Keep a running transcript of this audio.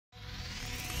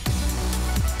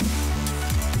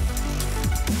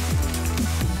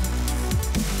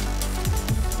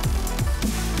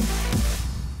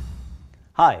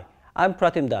Hi, I'm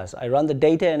Pratim Das. I run the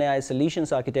Data and AI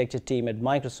Solutions Architecture team at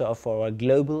Microsoft for our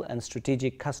global and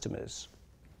strategic customers.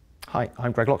 Hi,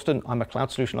 I'm Greg Loxton. I'm a cloud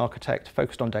solution architect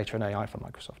focused on data and AI for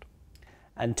Microsoft.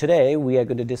 And today we are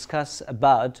going to discuss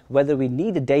about whether we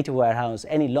need a data warehouse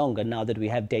any longer now that we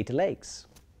have data lakes.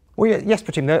 Well, yes,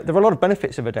 Pratim, there are a lot of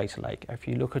benefits of a data lake. If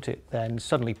you look at it, then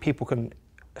suddenly people can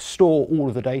store all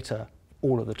of the data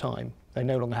all of the time. They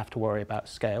no longer have to worry about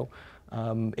scale.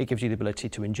 It gives you the ability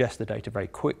to ingest the data very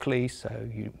quickly. So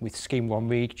with Schema on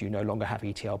Read, you no longer have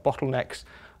ETL bottlenecks.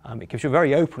 It gives you a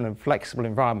very open and flexible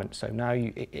environment. So now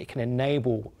it can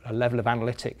enable a level of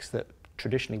analytics that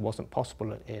traditionally wasn't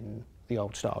possible in the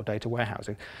old style data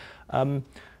warehousing.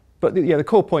 But the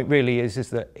core point really is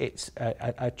that it's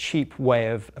a cheap way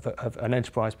of an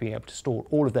enterprise being able to store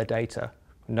all of their data,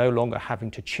 no longer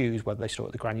having to choose whether they store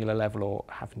at the granular level or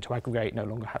having to aggregate, no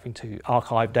longer having to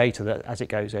archive data as it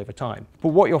goes over time. But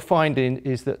what you're finding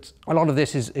is that a lot of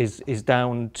this is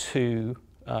down to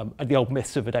the old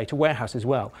myths of a data warehouse as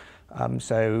well.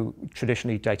 So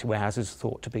traditionally data warehouses are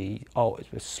thought to be,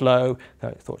 it was slow,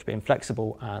 they're thought to be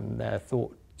inflexible, and they're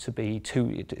thought to be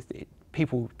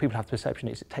people have the perception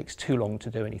it takes too long to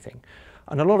do anything.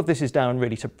 And a lot of this is down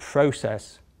really to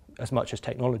process as much as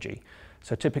technology.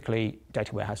 So typically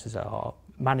data warehouses are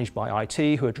managed by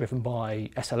IT, who are driven by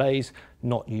SLAs,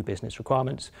 not new business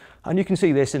requirements. And you can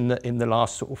see this in the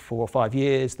last sort of 4 or 5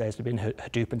 years. There's been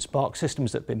Hadoop and Spark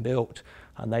systems that have been built,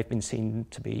 and they've been seen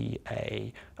to be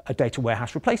a data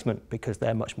warehouse replacement because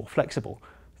they're much more flexible.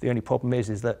 The only problem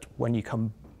is that when you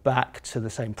come back to the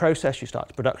same process, you start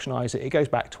to productionize it, it goes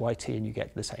back to IT and you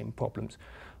get the same problems.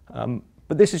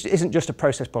 But this isn't just a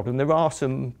process problem. There are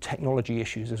some technology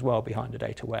issues as well behind a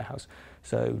data warehouse.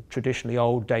 So traditionally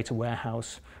old data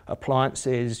warehouse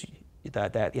appliances,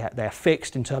 they're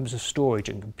fixed in terms of storage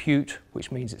and compute,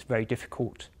 which means it's very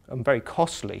difficult and very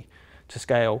costly to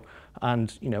scale.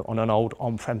 And on an old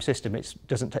on-prem system,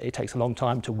 it takes a long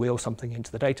time to wheel something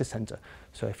into the data center.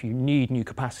 So if you need new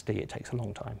capacity, it takes a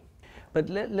long time. But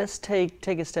let's take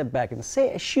a step back and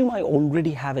assume I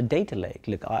already have a data lake.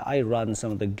 Look, I run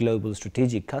some of the global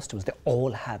strategic customers. They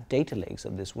all have data lakes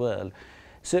of this world.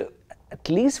 So at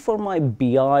least for my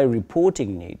BI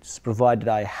reporting needs, provided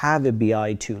I have a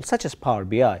BI tool, such as Power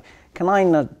BI, can I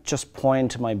not just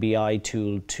point my BI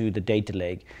tool to the data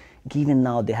lake? Even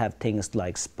now they have things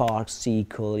like Spark,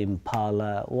 SQL,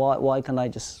 Impala. Why can't I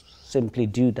just simply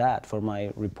do that for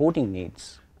my reporting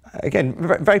needs? Again,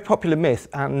 very popular myth,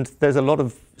 and there's a lot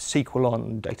of SQL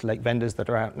on data lake vendors that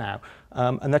are out now.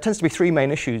 And there tends to be 3 main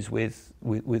issues with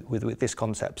this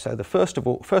concept. So the first of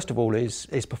all is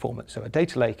performance. So a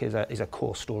data lake is a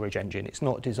core storage engine. It's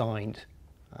not designed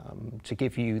to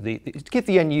give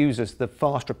the end users the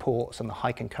fast reports and the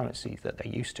high concurrency that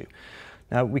they're used to.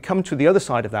 Now we come to the other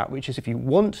side of that, which is if you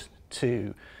want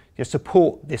to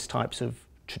support this types of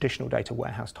traditional data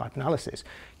warehouse type analysis,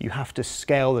 you have to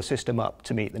scale the system up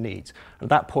to meet the needs. At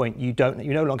that point, you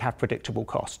no longer have predictable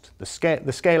cost. The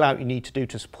scale out you need to do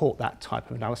to support that type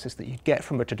of analysis that you get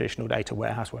from a traditional data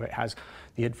warehouse where it has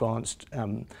the advanced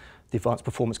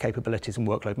performance capabilities and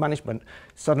workload management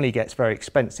suddenly gets very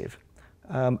expensive.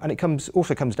 And it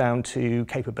also comes down to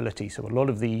capability. So a lot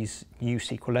of these new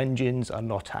SQL engines are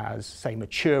not as, say,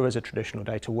 mature as a traditional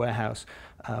data warehouse.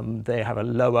 They have a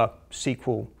lower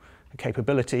SQL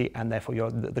capability, and therefore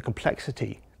the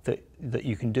complexity that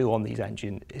you can do on these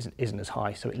engines isn't as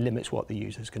high, so it limits what the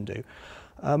users can do.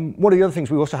 One of the other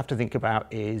things we also have to think about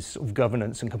is sort of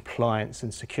governance and compliance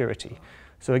and security.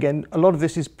 So again, a lot of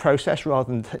this is process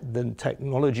rather than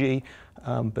technology,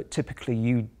 but typically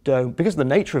you don't, because of the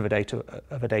nature of a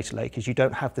data lake, is you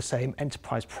don't have the same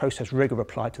enterprise process rigor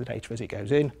applied to the data as it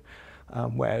goes in,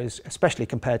 whereas especially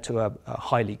compared to a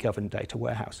highly governed data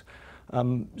warehouse.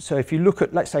 So if you look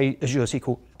at, let's say, Azure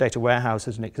SQL Data Warehouse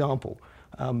as an example,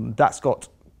 that's got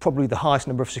probably the highest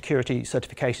number of security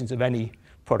certifications of any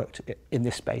product in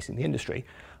this space in the industry.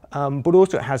 But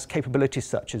also it has capabilities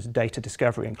such as data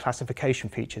discovery and classification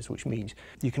features, which means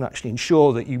you can actually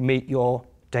ensure that you meet your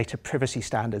data privacy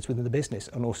standards within the business,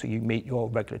 and also you meet your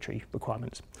regulatory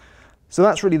requirements. So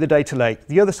that's really the data lake.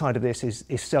 The other side of this is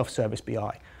self-service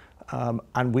BI.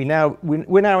 And we're now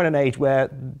in an age where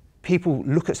people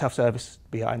look at self-service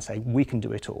BI and say, we can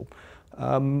do it all.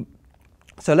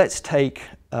 So let's take,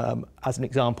 as an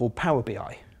example, Power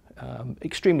BI.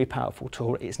 Extremely powerful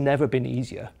tool. It's never been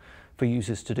easier for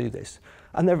users to do this.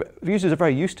 And users are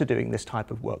very used to doing this type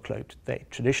of workload. They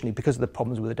traditionally, because of the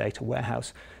problems with the data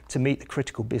warehouse, to meet the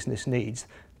critical business needs,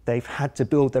 they've had to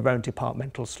build their own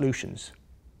departmental solutions.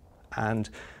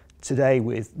 And today,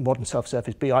 with modern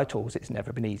self-service BI tools, it's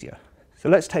never been easier. So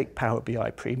let's take Power BI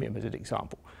Premium as an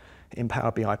example. In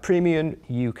Power BI Premium,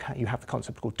 you have the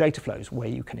concept called data flows, where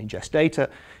you can ingest data,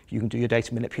 you can do your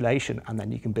data manipulation, and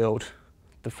then you can build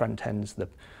the front ends, the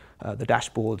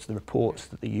dashboards, the reports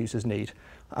that the users need.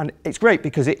 And it's great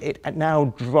because it now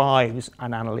drives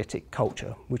an analytic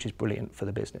culture, which is brilliant for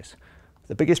the business.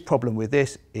 The biggest problem with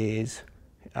this is,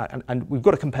 and we've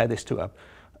got to compare this to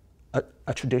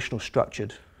a traditional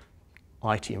structured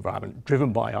IT environment,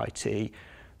 driven by IT,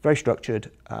 very structured,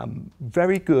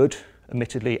 very good,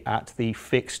 admittedly, at the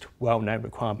fixed, well-known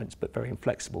requirements, but very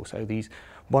inflexible. So these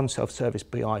one self-service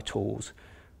BI tools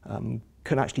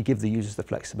can actually give the users the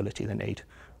flexibility they need.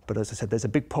 But as I said, there's a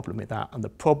big problem with that, and the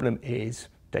problem is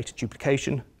data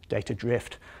duplication, data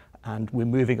drift, and we're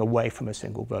moving away from a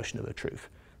single version of the truth.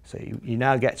 So you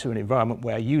now get to an environment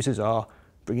where users are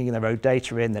bringing their own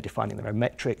data in, they're defining their own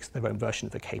metrics, their own version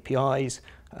of the KPIs,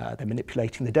 they're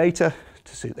manipulating the data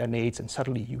to suit their needs, and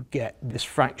suddenly you get this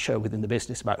fracture within the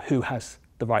business about who has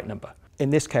the right number. In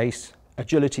this case,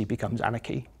 agility becomes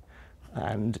anarchy,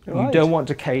 and you don't want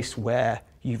a case where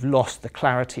you've lost the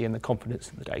clarity and the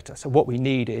confidence in the data. So what we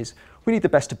need the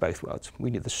best of both worlds. We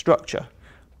need the structure,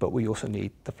 but we also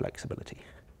need the flexibility.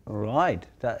 Right,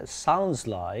 that sounds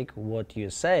like what you're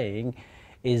saying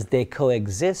is they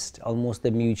coexist, almost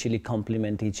they mutually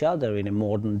complement each other in a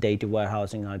modern data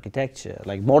warehousing architecture,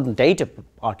 like modern data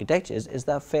architecture. Is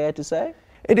that fair to say?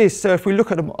 It is. So if we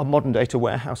look at a modern data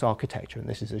warehouse architecture, and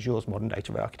this is Azure's modern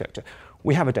data architecture,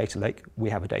 we have a data lake, we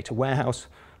have a data warehouse,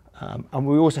 and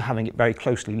we're also having it very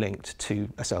closely linked to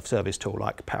a self-service tool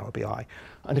like Power BI.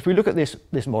 And if we look at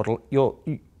this model,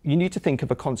 you need to think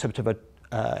of a concept of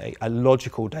a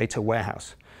logical data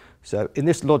warehouse. So in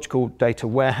this logical data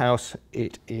warehouse,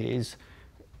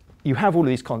 you have all of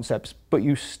these concepts, but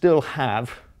you still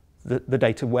have the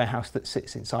data warehouse that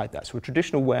sits inside that. So a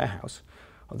traditional warehouse,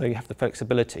 although you have the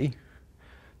flexibility,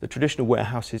 the traditional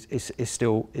warehouse is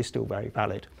still very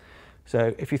valid.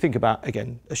 So if you think about,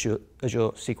 again, Azure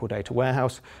SQL Data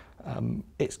Warehouse,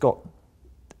 it's got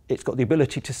the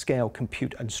ability to scale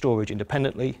compute and storage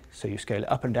independently, so you scale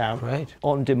it up and down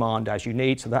on demand as you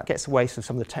need, so that gets away from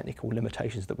some of the technical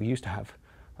limitations that we used to have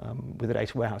with a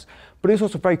data warehouse. But it's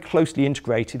also very closely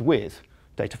integrated with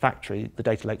Data Factory, the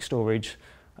data lake storage,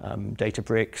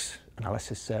 Databricks,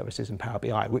 analysis services, and Power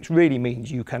BI, which really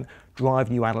means you can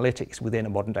drive new analytics within a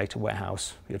modern data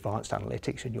warehouse, the advanced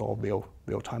analytics in your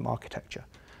real-time architecture.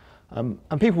 And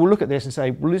people will look at this and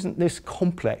say, well, isn't this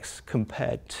complex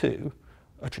compared to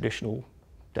a traditional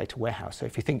data warehouse? So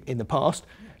if you think in the past,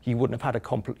 you wouldn't have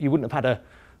had a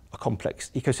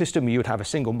complex ecosystem. You would have a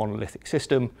single monolithic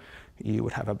system. You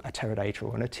would have a Teradata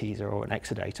or an Teaser or an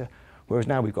Exadata, whereas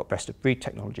now we've got best-of-breed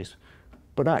technologies.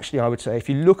 But actually, I would say if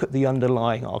you look at the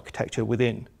underlying architecture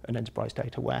within an enterprise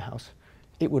data warehouse,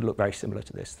 it would look very similar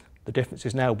to this. The difference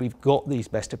is now we've got these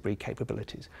best-of-breed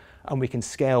capabilities, and we can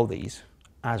scale these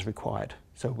as required.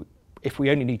 So if we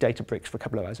only need Databricks for a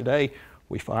couple of hours a day,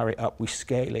 we fire it up, we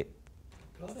scale it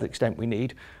to the extent we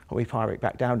need, and we fire it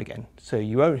back down again. So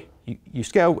you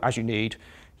scale as you need,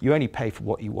 you only pay for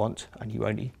what you want, and you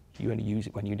only use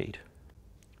it when you need.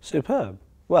 Superb.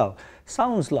 Well,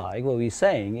 sounds like what we're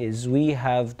saying is we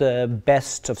have the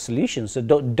best of solutions. So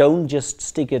don't just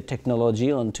stick a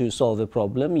technology on to solve a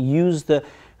problem. Use the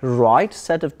right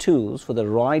set of tools for the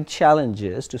right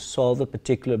challenges to solve a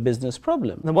particular business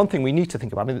problem. The one thing we need to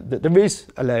think about, I mean, there is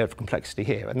a layer of complexity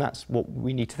here, and that's what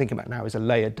we need to think about now is a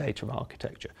layered data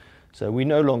architecture. So we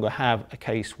no longer have a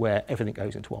case where everything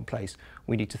goes into one place.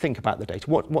 We need to think about the data.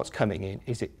 What's coming in?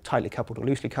 Is it tightly coupled or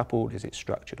loosely coupled? Is it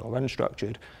structured or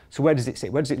unstructured? So where does it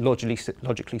sit? Where does it logically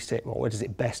sit? Or where does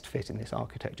it best fit in this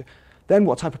architecture? Then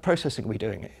what type of processing are we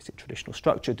doing? Is it traditional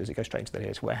structured? Does it go straight into the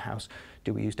data warehouse?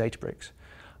 Do we use Databricks?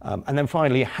 And then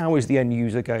finally, how is the end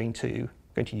user going to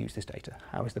use this data?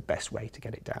 How is the best way to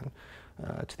get it down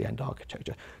to the end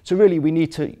architecture? So really, we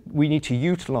need to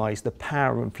utilize the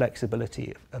power and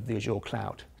flexibility of the Azure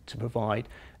cloud to provide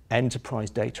enterprise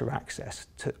data access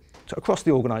to across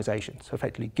the organization. So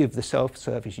effectively, give the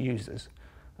self-service users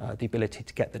the ability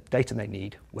to get the data they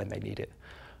need when they need it.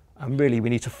 And really,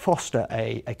 we need to foster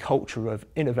a culture of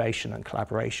innovation and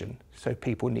collaboration. So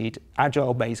people need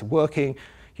agile ways of working,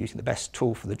 using the best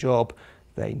tool for the job.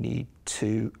 They need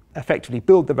to effectively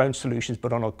build their own solutions,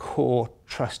 but on a core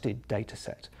trusted data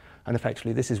set. And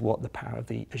effectively, this is what the power of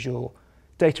the Azure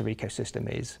data ecosystem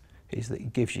is that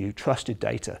it gives you trusted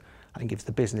data and gives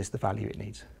the business the value it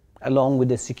needs. Along with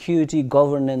the security,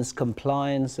 governance,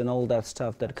 compliance, and all that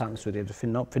stuff that comes with it.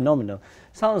 Phenomenal.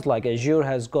 Sounds like Azure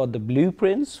has got the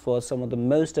blueprints for some of the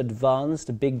most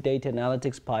advanced big data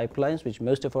analytics pipelines, which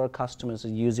most of our customers are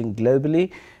using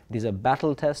globally. These are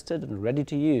battle tested and ready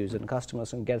to use, and customers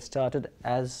can get started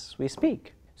as we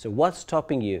speak. So what's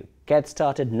stopping you? Get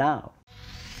started now.